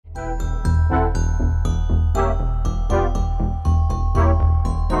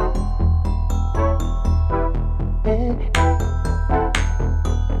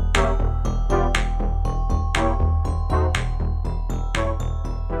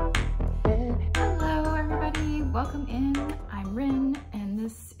welcome in. I'm Rin, and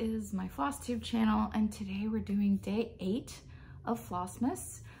this is my Flosstube channel, and today we're doing day 8 of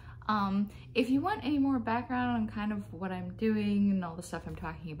Flossmas. If you want any more background on kind of what I'm doing and all the stuff I'm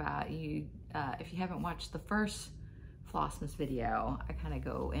talking about, if you haven't watched the first Flossmas video, I kind of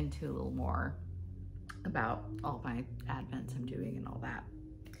go into a little more about all my advents I'm doing and all that.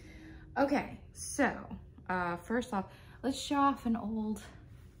 Okay, so first off, let's show off an old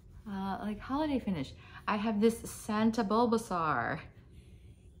like holiday finish. I have this Santa Bulbasaur.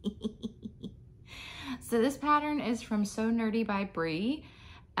 So this pattern is from So Nerdy by Bree,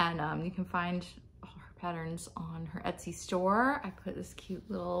 and you can find all her patterns on her Etsy store. I put this cute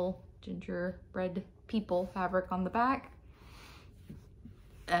little gingerbread people fabric on the back,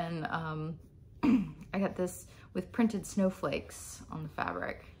 and I got this with printed snowflakes on the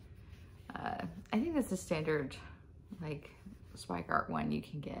fabric. I think that's a standard like spike art one you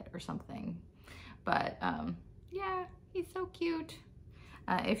can get or something, but yeah, he's so cute.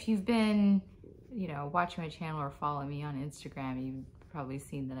 If you've been, you know, watching my channel or following me on Instagram, you've probably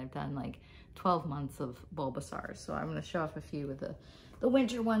seen that I've done like 12 months of Bulbasaurs, so I'm going to show off a few of the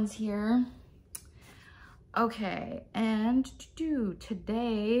winter ones here. Okay, and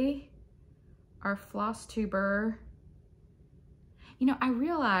today our Flosstuber. You know, I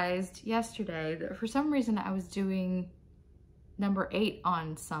realized yesterday that for some reason I was doing number 8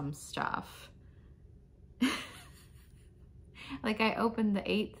 on some stuff. Like I opened the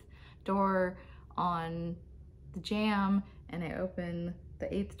 8th door on the jam, and I opened the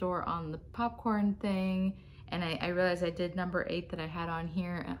 8th door on the popcorn thing, and I realized I did number 8 that I had on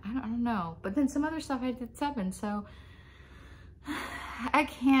here, and I don't know. But then some other stuff I did 7, so I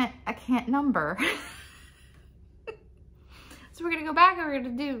can't number. So we're gonna go back and we're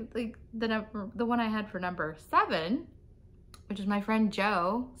gonna do like the one I had for number 7, which is my friend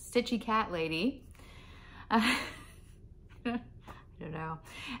Jo, Stitchy Cat Lady. I don't know.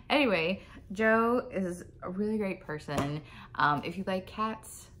 Anyway, Jo is a really great person. If you like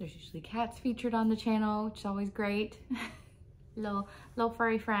cats, there's usually cats featured on the channel, which is always great. little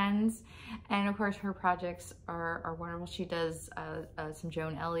furry friends. And of course her projects are wonderful. She does some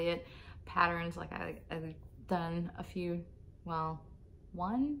Joan Elliott patterns. Like I've done a few, well,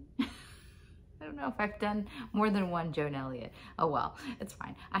 one? I don't know if I've done more than one Joan Elliott. Oh well, it's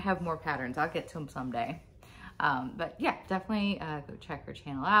fine. I have more patterns. I'll get to them someday. But yeah, definitely go check her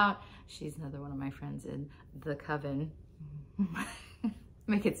channel out. She's another one of my friends in the coven.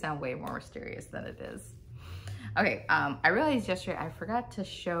 Make it sound way more mysterious than it is. Okay, I realized yesterday I forgot to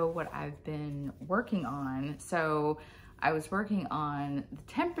show what I've been working on. So I was working on the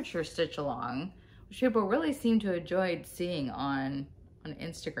temperature stitch along, which people really seem to enjoy seeing on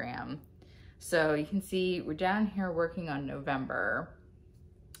Instagram. So you can see we're down here working on November,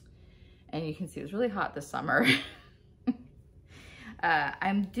 and you can see it was really hot this summer.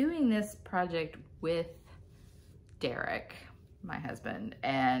 I'm doing this project with Derek, my husband,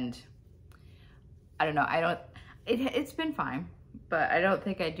 and I don't know, it's been fine, but I don't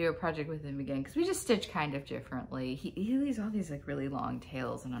think I'd do a project with him again because we just stitch kind of differently. He leaves all these like really long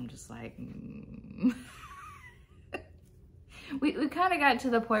tails, and I'm just like, We kind of got to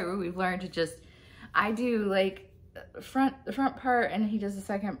the point where we've learned to just, I do like the front part and he does the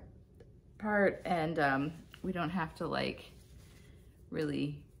second part, and we don't have to like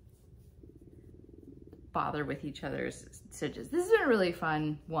really bother with each other's stitches. This has been a really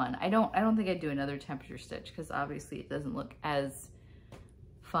fun one. I don't think I'd do another temperature stitch because obviously it doesn't look as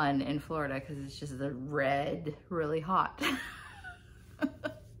fun in Florida because it's just the red, really hot.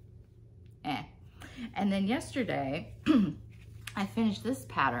 And then yesterday I finished this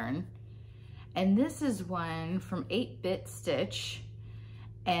pattern, and this is one from 8-Bit Stitch,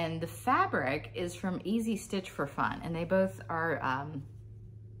 and the fabric is from Easy Stitch for Fun, and they both are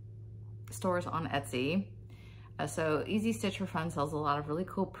stores on Etsy. So Easy Stitch for Fun sells a lot of really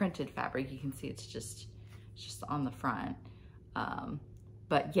cool printed fabric. You can see it's just on the front.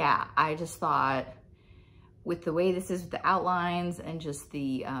 But yeah, I just thought with the way this is with the outlines and just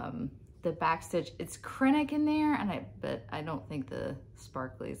the back stitch, it's Krennic in there, but I don't think the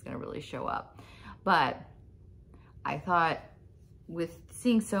sparkly is gonna really show up. But I thought with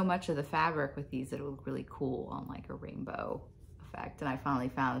seeing so much of the fabric with these, it would look really cool on like a rainbow effect. And I finally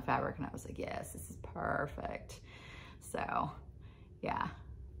found the fabric and I was like, yes, this is perfect. So yeah,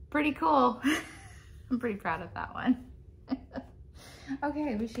 pretty cool. I'm pretty proud of that one.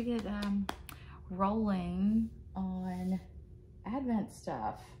 Okay, we should get rolling on Advent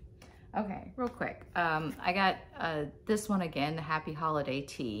stuff. Okay, real quick. I got this one again, the Happy Holiday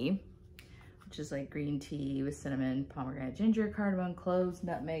Tea, which is like green tea with cinnamon, pomegranate, ginger, cardamom, cloves,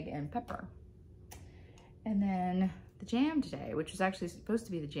 nutmeg, and pepper. And then the jam today, which was actually supposed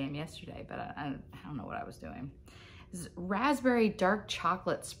to be the jam yesterday, but I don't know what I was doing. This is raspberry dark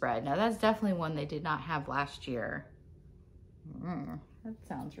chocolate spread. Now that's definitely one they did not have last year. That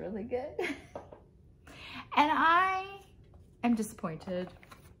sounds really good. And I am disappointed.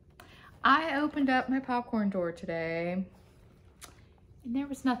 I opened up my popcorn door today and there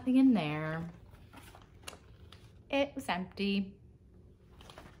was nothing in there. It was empty.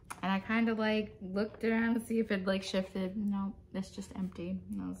 And I kind of like looked around to see if it like shifted. No, it's just empty.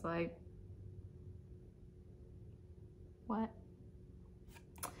 And I was like, what?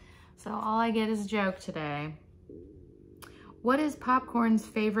 So all I get is a joke today. What is Popcorn's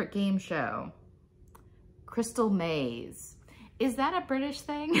favorite game show? Crystal Maze. Is that a British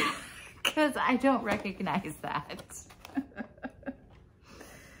thing? Because I don't recognize that.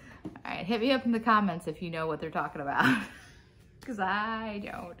 All right, hit me up in the comments if you know what they're talking about. Because I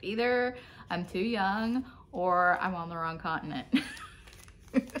don't. Either I'm too young or I'm on the wrong continent.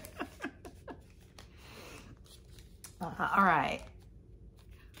 All right.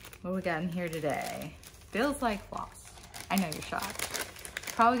 What we got in here today? Feels like floss. I know you're shocked.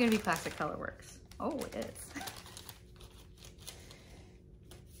 Probably gonna be Classic Colorworks. Oh, it is.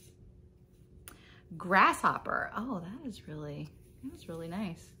 Grasshopper. Oh, that was really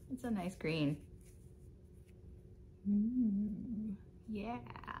nice. It's a nice green. Yeah.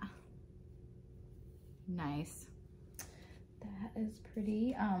 Nice. That is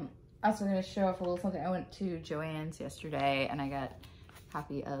pretty. Also gonna show off a little something. I went to Joann's yesterday and I got a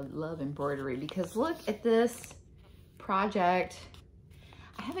copy of Love Embroidery because look at this project.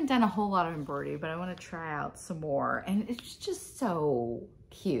 I haven't done a whole lot of embroidery, but I want to try out some more. And it's just so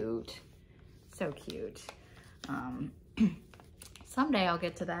cute. So cute. Someday I'll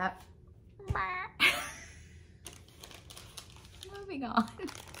get to that. Moving on.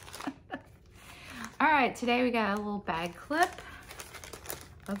 All right, today we got a little bag clip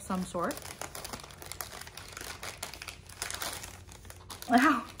of some sort.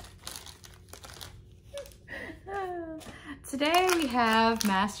 Wow. Today we have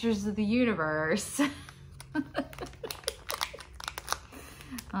Masters of the Universe.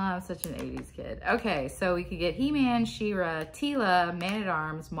 I'm such an 80s kid. Okay, so we could get He-Man, She-Ra, Teela,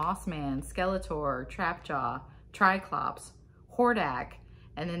 Man-at-Arms, Mossman, Skeletor, Trapjaw, Triclops, Hordak,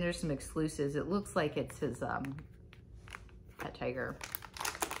 and then there's some exclusives. It looks like it's his pet tiger.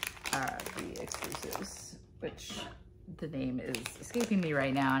 The exclusives, which the name is escaping me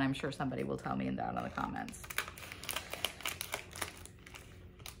right now, and I'm sure somebody will tell me down in the comments.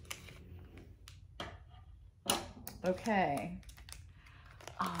 Okay.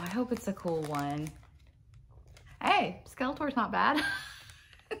 Oh, I hope it's a cool one. Hey, Skeletor's not bad.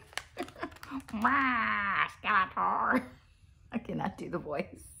 Skeletor. I cannot do the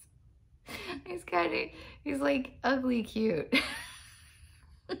voice. He's like ugly cute.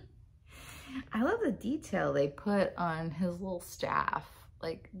 I love the detail they put on his little staff.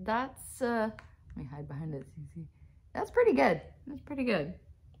 Like that's, let me hide behind it. That's pretty good. That's pretty good.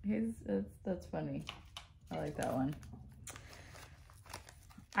 That's funny. I like that one.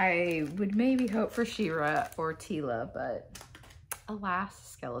 I would maybe hope for She-Ra or Teela, but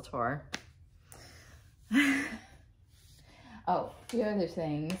alas, Skeletor. Oh, a few other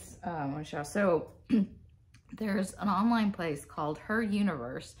things I want to show. So there's an online place called Her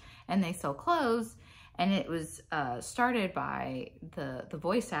Universe, and they sell clothes, and it was started by the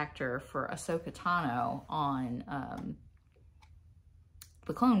voice actor for Ahsoka Tano on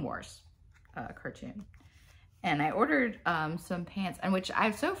the Clone Wars cartoon. And I ordered some pants, and which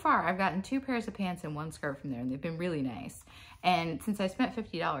so far I've gotten 2 pairs of pants and 1 skirt from there, and they've been really nice. And since I spent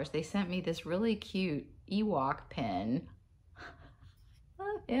 $50, they sent me this really cute Ewok pin.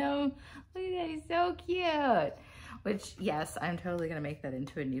 Love him. Look at that, he's so cute. Which, yes, I'm totally gonna make that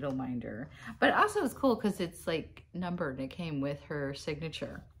into a needle minder. But also it's cool because it's like numbered and it came with her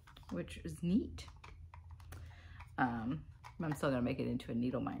signature, which is neat. I'm still gonna make it into a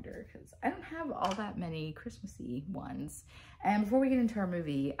needle minder because I don't have all that many Christmassy ones. And before we get into our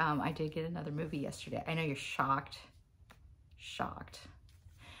movie, I did get another movie yesterday. I know you're shocked.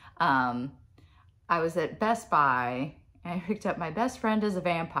 I was at Best Buy and I picked up My Best Friend is a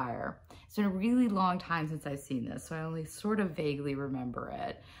Vampire. It's been a really long time since I've seen this, so I only sort of vaguely remember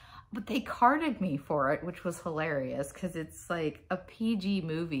it. But they carded me for it, which was hilarious because it's like a PG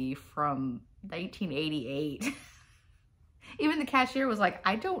movie from 1988. Even the cashier was like,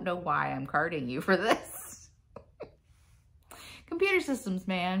 I don't know why I'm carding you for this. Computer systems,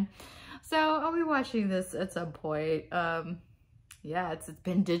 man. So I'll be watching this at some point. Yeah, it's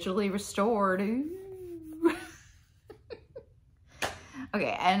been digitally restored.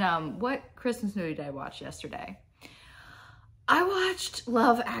 Okay, and what Christmas movie did I watch yesterday? I watched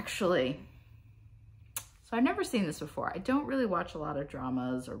Love Actually. So I've never seen this before. I don't really watch a lot of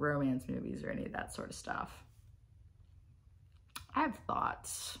dramas or romance movies or any of that sort of stuff. I have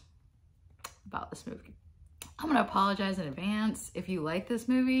thoughts about this movie. I'm gonna apologize in advance if you like this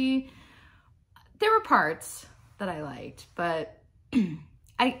movie. There were parts that I liked, but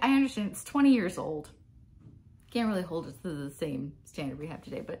I understand it's 20 years old. Can't really hold it to the same standard we have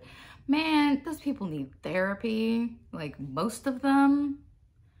today, but man, those people need therapy, like most of them.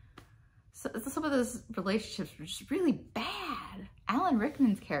 So, some of those relationships were just really bad. Alan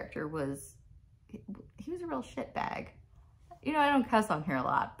Rickman's character was, he was a real shitbag. You know, I don't cuss on here a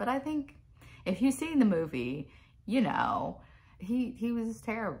lot, but I think if you've seen the movie, you know, he was a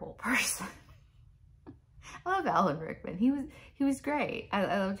terrible person. I love Alan Rickman. He was great. I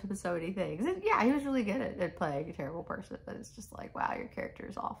loved him in so many things. And yeah, he was really good at playing a terrible person, but it's just like, wow, your character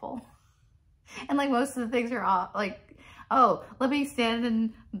is awful. And like most of the things are all like, oh, let me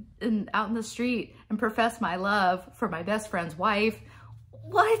stand out in the street and profess my love for my best friend's wife.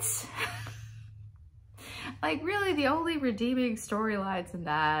 What? Like really the only redeeming storylines in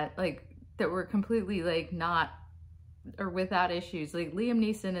that, like that were completely like not or without issues, like Liam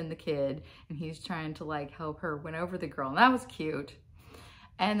Neeson and the kid, and he's trying to like help her win over the girl, and that was cute.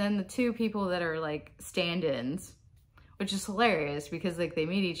 And then the two people that are like stand-ins, which is hilarious because like they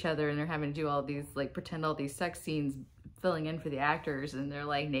meet each other and they're having to do all these like pretend all these sex scenes filling in for the actors, and they're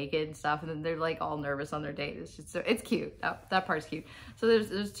like naked and stuff, and then they're like all nervous on their date. It's just so it's cute. That part's cute. So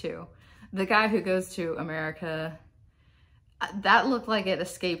there's two. The guy who goes to America, that looked like it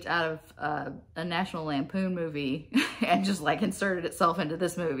escaped out of a National Lampoon movie and just like inserted itself into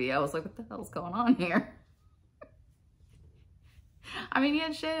this movie. I was like, what the hell's going on here? I mean, you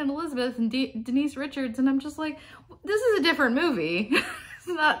had Shannon Elizabeth and Denise Richards, and I'm just like, this is a different movie.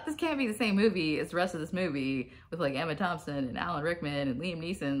 This can't be the same movie as the rest of this movie with like Emma Thompson and Alan Rickman and Liam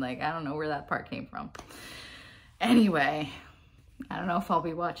Neeson. Like, I don't know where that part came from. Anyway, I don't know if I'll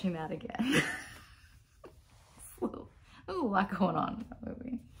be watching that again. There's a lot going on in that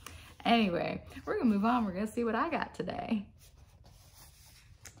movie. Anyway, we're gonna move on. We're gonna see what I got today.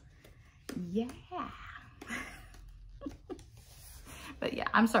 Yeah. But yeah,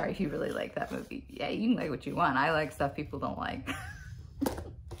 I'm sorry if you really like that movie. Yeah, you can like what you want. I like stuff people don't like.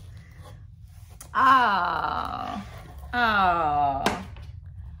 Oh,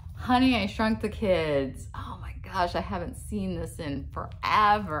 Honey, I Shrunk the Kids. Oh my gosh, I haven't seen this in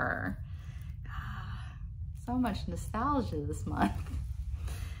forever. So much nostalgia this month.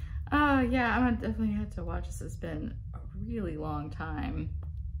 Oh yeah, I'm gonna definitely have to watch this. It's been a really long time.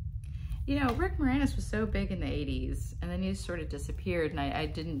 You know, Rick Moranis was so big in the 80s, and then he just sort of disappeared, and I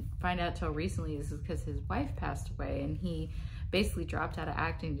didn't find out till recently this is because his wife passed away, and he basically dropped out of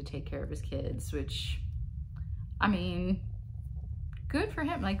acting to take care of his kids, which, I mean, good for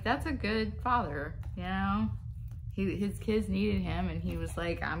him. Like, that's a good father, you know? His kids needed him, and he was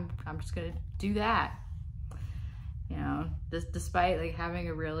like, I'm just gonna do that. You know, despite like having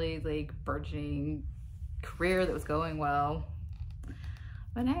a really like burgeoning career that was going well.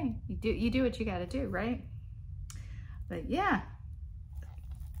 But hey, you do what you gotta do, right? But yeah.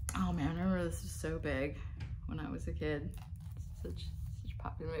 Oh man, I remember this was so big when I was a kid. Such a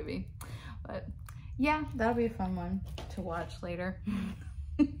popular movie. But yeah, that'll be a fun one to watch later.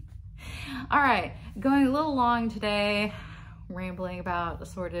 All right, going a little long today, rambling about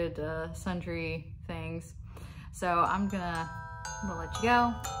assorted sundry things. So I'm gonna let you go.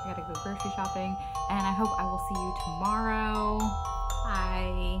 I gotta go grocery shopping, and I hope I will see you tomorrow.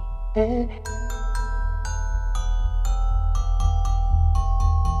 Bye.